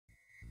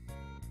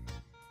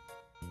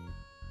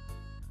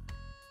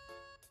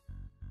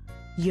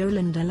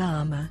Yolanda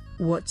Lama,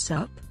 what's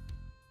up?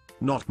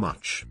 Not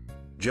much.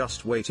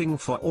 Just waiting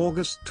for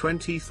August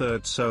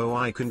 23rd so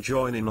I can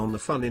join in on the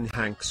fun in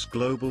Hank's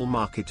Global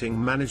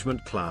Marketing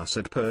Management class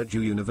at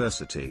Purdue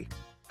University.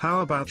 How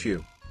about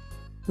you?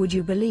 Would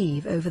you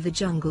believe over the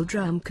Jungle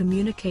Drum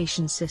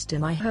communication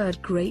system I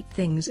heard great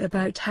things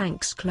about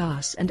Hank's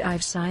class and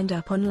I've signed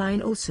up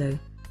online also.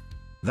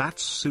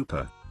 That's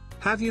super.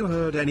 Have you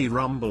heard any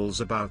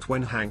rumbles about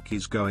when Hank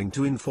is going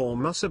to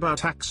inform us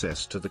about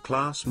access to the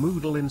class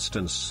Moodle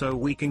instance so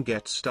we can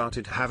get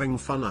started having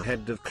fun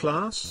ahead of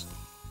class?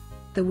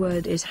 The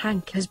word is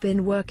Hank has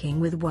been working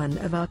with one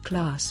of our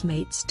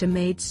classmates to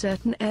make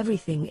certain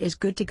everything is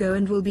good to go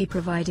and will be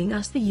providing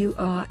us the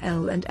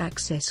URL and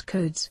access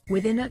codes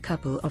within a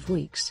couple of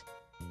weeks.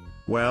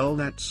 Well,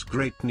 that's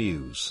great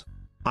news.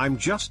 I'm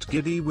just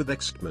giddy with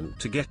excitement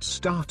to get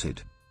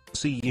started.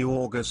 See you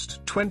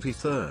August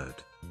 23rd.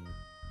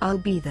 I'll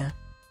be there.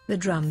 The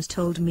drums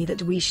told me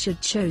that we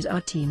should choose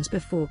our teams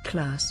before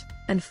class,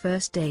 and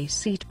first day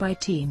seat by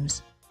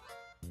teams.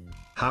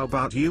 How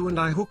about you and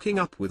I hooking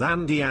up with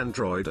Andy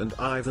Android and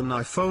Ivan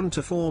iPhone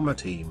to form a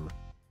team?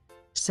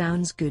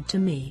 Sounds good to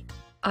me.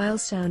 I'll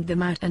sound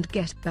them out and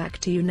get back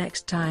to you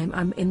next time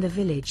I'm in the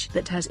village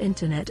that has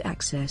internet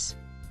access.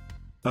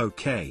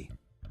 Okay.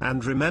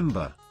 And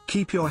remember,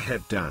 keep your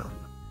head down.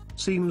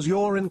 Seems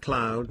you're in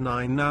Cloud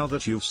 9 now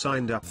that you've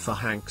signed up for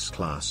Hank's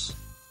class.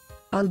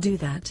 I'll do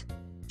that.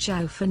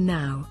 Ciao for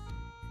now.